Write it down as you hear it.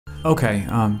Okay,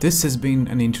 this has been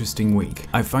an interesting week.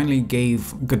 I finally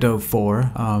gave Godot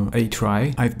 4 a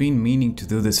try. I've been meaning to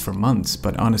do this for months,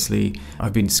 but honestly,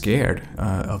 I've been scared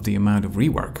of the amount of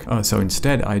rework. So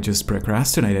instead, I just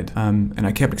procrastinated, and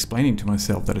I kept explaining to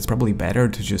myself that it's probably better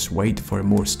to just wait for a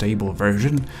more stable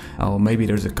version. Maybe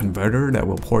there's a converter that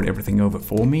will port everything over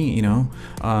for me, you know,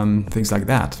 things like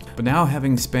that. But now,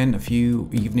 having spent a few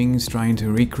evenings trying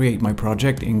to recreate my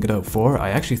project in Godot 4,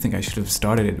 I actually think I should have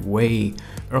started it way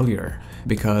earlier.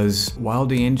 Because while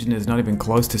the engine is not even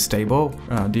close to stable,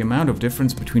 the amount of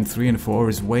difference between 3 and 4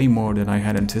 is way more than I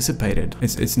had anticipated.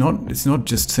 It's not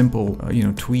just simple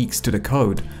tweaks to the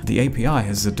code. The API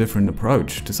has a different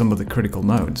approach to some of the critical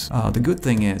nodes. The good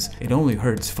thing is it only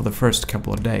hurts for the first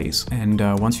couple of days, and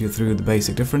once you're through the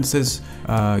basic differences,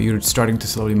 you're starting to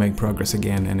slowly make progress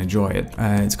again and enjoy it.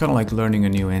 It's kind of like learning a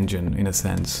new engine in a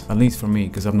sense, at least for me,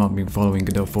 because I've not been following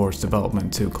Godot 4's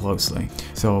development too closely,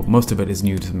 so most of it is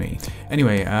new to me.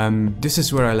 Anyway, this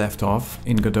is where I left off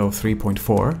in Godot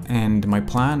 3.4, and my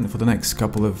plan for the next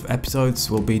couple of episodes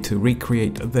will be to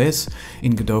recreate this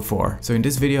in Godot 4. So in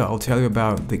this video, I'll tell you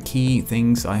about the key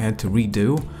things I had to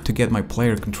redo to get my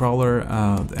player controller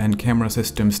and camera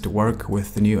systems to work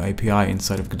with the new API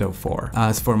inside of Godot 4.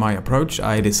 As for my approach,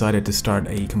 I decided to start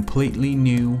a completely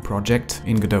new project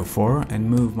in Godot 4 and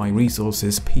move my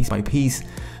resources piece by piece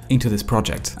into this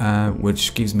project,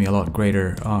 which gives me a lot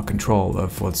greater control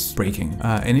of what's breaking.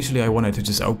 Initially, I wanted to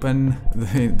just open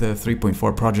the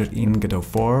 3.4 project in Godot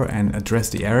 4 and address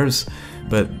the errors,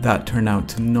 but that turned out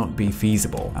to not be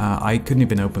feasible. I couldn't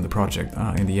even open the project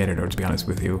in the editor, to be honest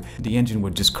with you. The engine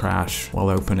would just crash while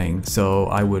opening, so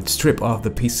I would strip off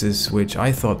the pieces which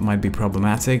I thought might be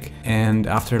problematic, and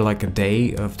after like a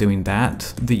day of doing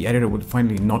that, the editor would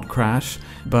finally not crash,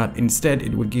 but instead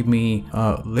it would give me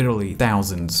literally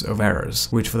thousands of errors,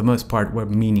 which for the most part were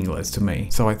meaningless to me.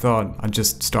 So I thought I'd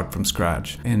just start from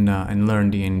scratch and learn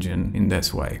the engine in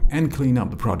this way and clean up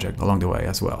the project along the way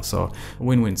as well. So a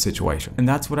win-win situation. And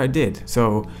that's what I did.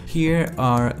 So here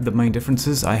are the main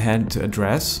differences I had to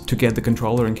address to get the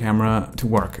controller and camera to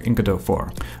work in Godot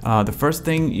 4. The first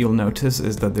thing you'll notice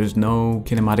is that there's no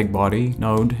kinematic body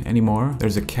node anymore.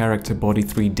 There's a character body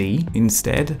 3D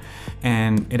instead,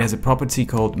 and it has a property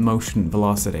called motion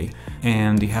velocity,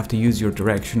 and you have to use your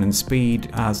direction and speed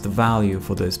as the value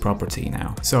for this property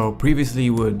now. So previously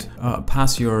you would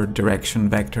pass your direction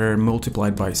vector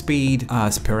multiplied by speed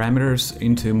as parameters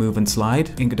into move and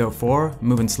slide. In Godot 4,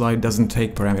 move and slide doesn't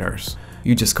take parameters.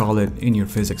 You just call it in your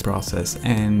physics process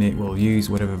and it will use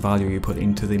whatever value you put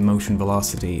into the motion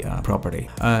velocity property.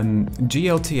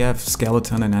 GLTF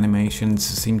skeleton and animations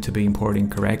seem to be importing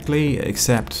correctly,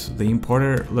 except the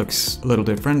importer looks a little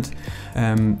different.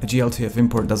 A GLTF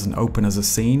import doesn't open as a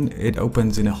scene, it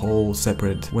opens in a whole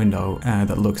separate window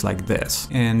that looks like this.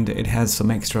 And it has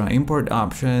some extra import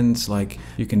options, like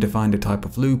you can define the type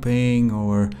of looping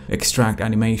or extract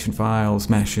animation files,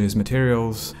 meshes,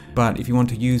 materials. But if you want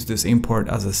to use this import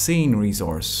as a scene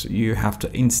resource, you have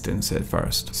to instance it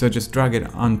first. So just drag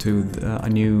it onto a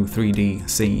new 3D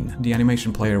scene. The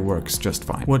animation player works just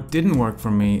fine. What didn't work for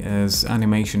me is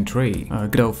animation tree.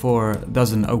 Godot 4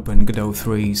 doesn't open Godot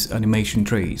 3's animation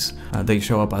trees. They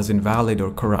show up as invalid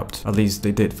or corrupt. At least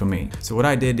they did for me. So what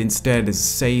I did instead is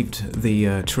saved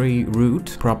the tree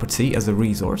root property as a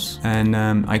resource, and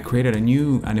I created a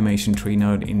new animation tree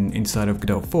node inside of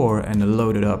Godot 4 and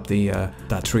loaded up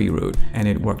that tree root, and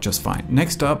it worked just fine.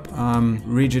 Next up,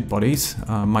 rigid bodies.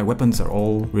 My weapons are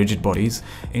all rigid bodies.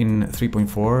 In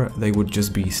 3.4 they would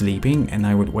just be sleeping and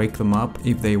I would wake them up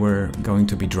if they were going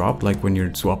to be dropped, like when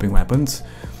you're swapping weapons.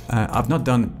 I've not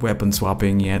done weapon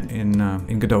swapping yet in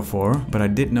Godot 4, but I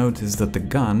did notice that the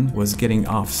gun was getting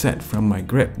offset from my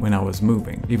grip when I was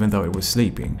moving, even though it was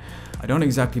sleeping. I don't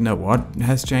exactly know what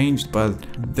has changed, but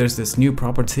there's this new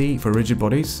property for rigid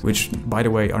bodies, which by the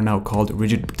way are now called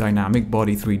rigid dynamic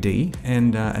body 3D,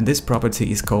 and this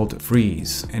property is called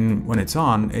freeze, and when it's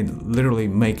on, it literally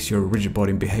makes your rigid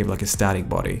body behave like a static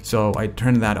body. So I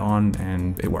turned that on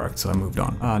and it worked, so I moved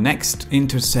on. Next,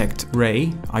 Intersect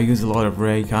Ray. I use a lot of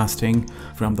ray casting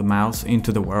from the mouse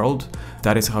into the world.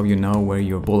 That is how you know where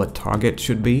your bullet target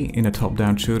should be in a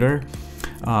top-down shooter.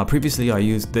 Previously I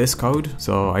used this code,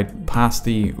 so I passed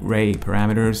the ray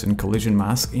parameters and collision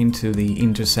mask into the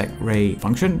intersect ray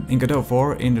function. In Godot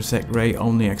 4, intersect ray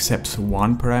only accepts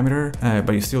one parameter,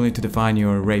 but you still need to define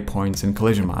your ray points and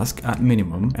collision mask at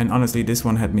minimum. And honestly, this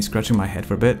one had me scratching my head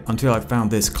for a bit until I found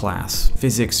this class,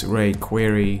 physics ray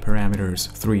query parameters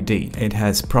 3D. It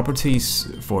has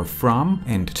properties for from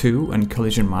and to and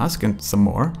collision mask and some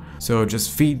more. So just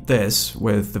feed this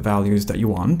with the values that you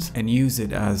want and use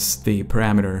it as the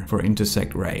parameter for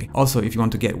Intersect Ray. Also, if you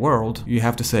want to get world, you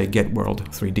have to say get world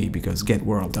 3D because get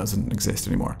world doesn't exist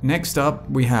anymore. Next up,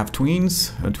 we have Tweens.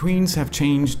 Tweens have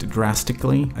changed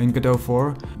drastically in Godot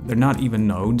 4. They're not even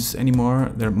nodes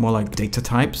anymore. They're more like data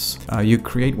types. You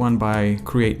create one by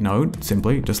create node,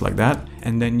 simply, just like that.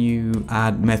 And then you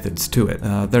add methods to it.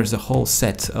 There's a whole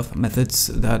set of methods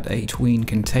that a tween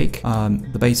can take.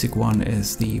 The basic one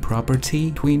is the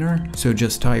property tweener. So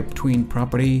just type tween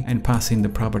property and pass in the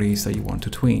properties that you want to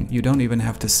tween. You don't even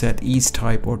have to set ease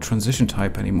type or transition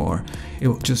type anymore. It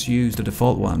will just use the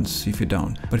default ones if you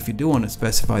don't. But if you do want to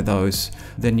specify those,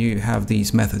 then you have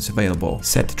these methods available: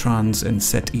 set trans and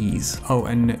set ease. Oh,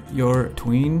 and your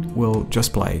tween will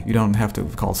just play. You don't have to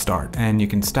call start. And you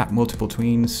can stack multiple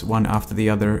tweens, one after the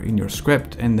other in your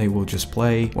script, and they will just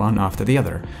play one after the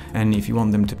other. And if you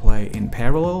want them to play in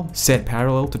parallel, set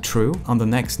parallel to true on the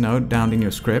next node down in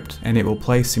your script, and it will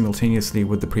play simultaneously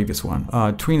with the previous one.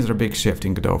 Tweens are a big shift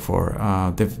in Godot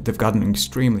 4. They've gotten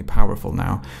extremely powerful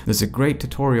now. There's a great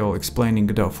tutorial explaining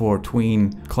Godot 4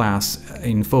 tween class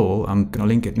in full. I'm gonna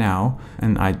link it now,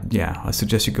 and I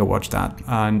suggest you go watch that.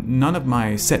 None of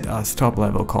my set as top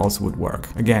level calls would work.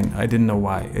 Again, I didn't know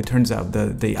why. It turns out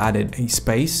that they added a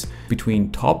space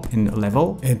between top and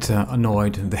level. It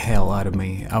annoyed the hell out of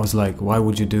me. I was like, why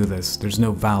would you do this? There's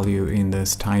no value in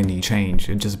this tiny change.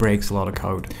 It just breaks a lot of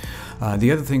code.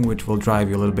 The other thing which will drive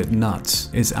you a little bit nuts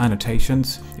is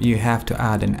annotations. You have to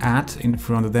add an @ in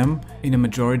front of them. In a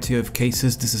majority of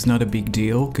cases, this is not a big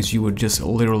deal because you would just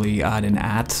literally add an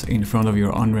 @ in front of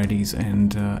your unreadies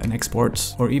and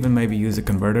exports, or even maybe use a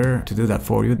converter to do that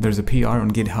for you. There's a PR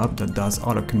on GitHub that does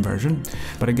auto conversion,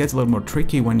 but it gets a little more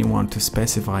tricky when you want to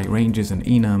specify ranges and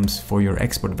enums for your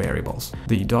export variables.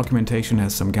 The documentation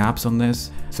has some gaps on this,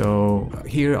 so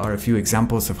here are a few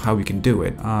examples of how we can do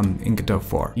it in Godot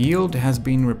 4. Yield has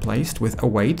been replaced with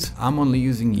await. I'm only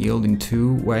using yield in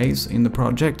two ways in the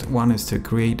project. One is to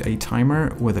create a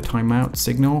timer with a timeout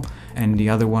signal, and the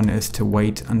other one is to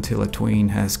wait until a tween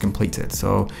has completed.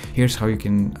 So here's how you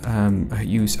can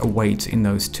use await in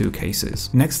those two cases.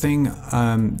 Next thing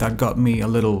that got me a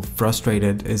little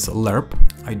frustrated is lerp.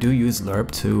 I do use lerp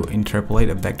to interpolate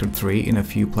a vector 3 in a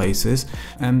few places,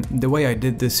 and the way I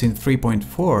did this in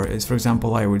 3.4 is, for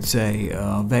example, I would say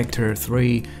vector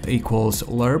 3 equals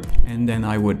lerp, and then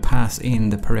I would pass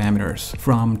in the parameters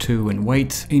from, to, and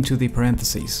wait into the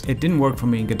parentheses. It didn't work for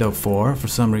me in Godot 4 for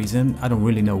some reason. I don't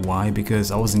really know why, because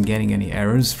I wasn't getting any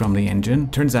errors from the engine.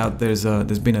 Turns out there's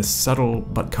been a subtle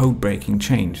but code-breaking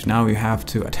change. Now you have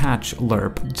to attach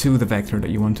lerp to the vector that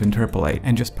you want to interpolate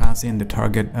and just pass in the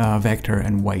target vector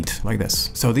and wait like this.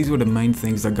 So these were the main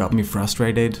things that got me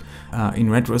frustrated.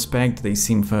 In retrospect, they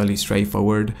seem fairly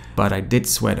straightforward, but I did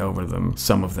sweat over them,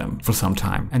 some of them, for some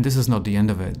time. And this is not the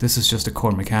end of it. This is just the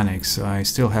core mechanics. I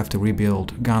still have to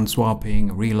rebuild gun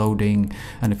swapping, reloading,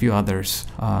 and a few others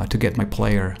to get my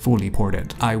player fully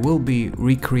ported. I will be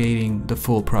recreating the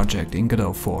full project in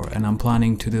Godot 4, and I'm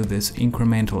planning to do this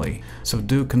incrementally. So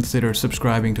do consider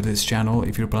subscribing to this channel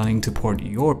if you're planning to port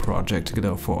your project to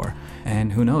Godot 4.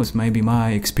 And who knows, maybe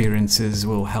my experiences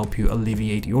will help you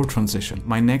alleviate your transition.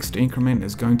 My next increment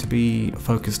is going to be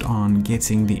focused on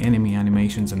getting the enemy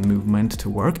animations and movement to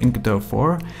work in Godot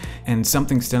 4, and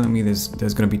something's telling me there's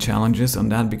going to be challenges on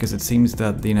that, because it seems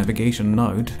that the navigation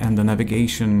node and the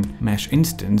navigation mesh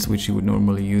instance, which you would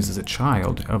normally use as a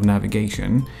child of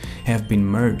navigation, have been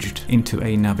merged into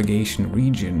a navigation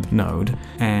region node,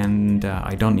 and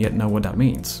I don't yet know what that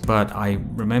means. But I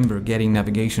remember getting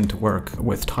navigation to work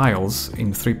with tiles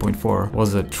in 3.4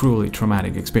 was a truly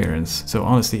traumatic experience. So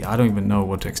honestly, I don't even know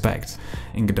what to expect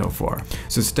in Godot 4.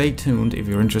 So stay tuned if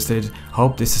you're interested.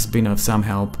 Hope this has been of some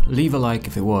help. Leave a like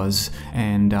if it was,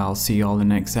 and I'll see you all in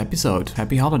the next episode.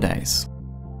 Happy holidays!